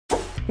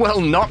Well,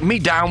 knock me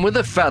down with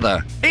a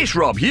feather. It's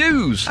Rob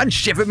Hughes. And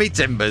shiver me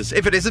timbers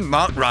if it isn't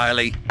Mark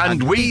Riley.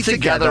 And we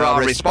together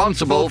are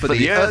responsible for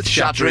the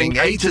earth-shattering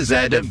A to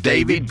Z of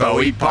David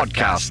Bowie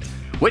podcast,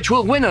 which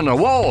will win an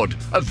award.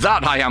 Of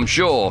that I am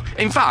sure.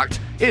 In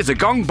fact, here's a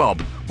gong,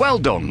 Bob. Well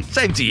done.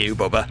 Same to you,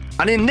 Bubba.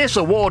 And in this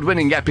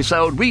award-winning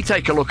episode, we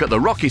take a look at the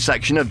rocky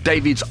section of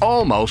David's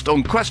almost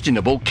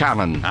unquestionable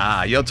canon.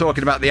 Ah, you're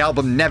talking about the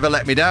album Never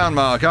Let Me Down,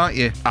 Mark, aren't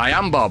you? I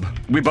am, Bob.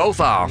 We both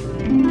are.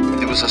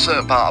 There was a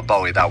certain part of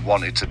Bowie that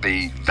wanted to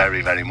be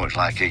very, very much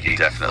like Iggy.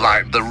 Definitely.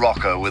 Like the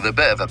rocker with a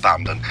bit of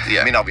abandon.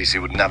 Yeah. I mean, obviously,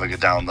 would never go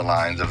down the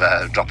lines of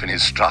dropping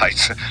his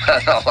strides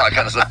and all that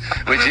kind of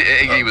stuff, which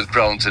Iggy was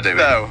prone to doing.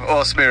 No,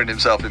 or smearing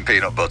himself in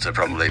peanut butter,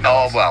 probably not.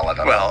 Oh, well, I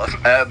don't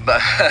know.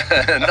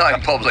 But not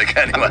in public,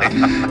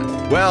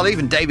 anyway. Well,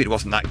 even David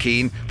wasn't that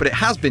keen, but it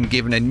has been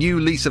given a new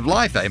lease of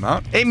life, eh,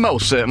 Mark? It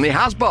most certainly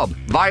has, Bob,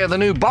 via the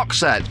new box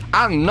set,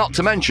 and not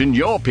to mention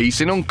your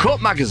piece in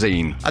Uncut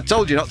magazine. I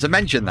told you not to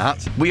mention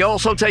that. We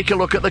also take a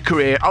look at the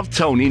career of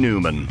Tony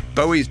Newman.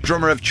 Bowie's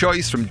drummer of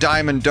choice from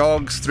Diamond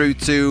Dogs through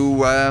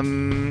to,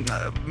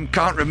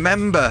 can't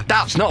remember.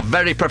 That's not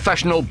very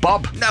professional,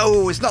 Bob.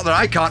 No, it's not that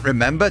I can't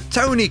remember.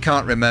 Tony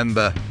can't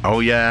remember. Oh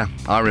yeah,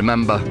 I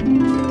remember.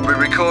 We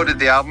recorded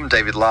the album,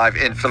 David, live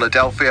in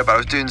Philadelphia, but I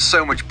was doing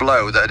so much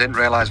blow that I didn't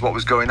realise what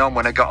was going on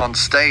when I got on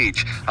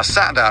stage. I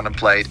sat down and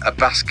played a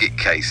basket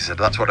case. He said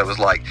that's what it was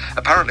like.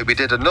 Apparently we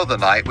did another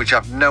night, which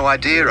I've no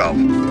idea of.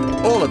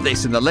 All of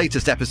this in the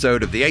latest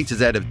episode of the A to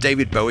Z of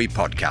David Bowie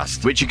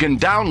podcast. Which you can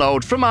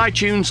download from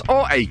iTunes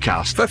or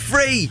Acast. For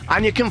free!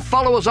 And you can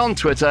follow us on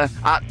Twitter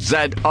at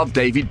Z of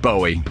David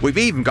Bowie. We've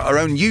even got our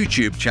own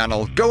YouTube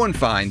channel. Go and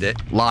find it.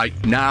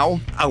 Like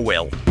now. I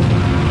will.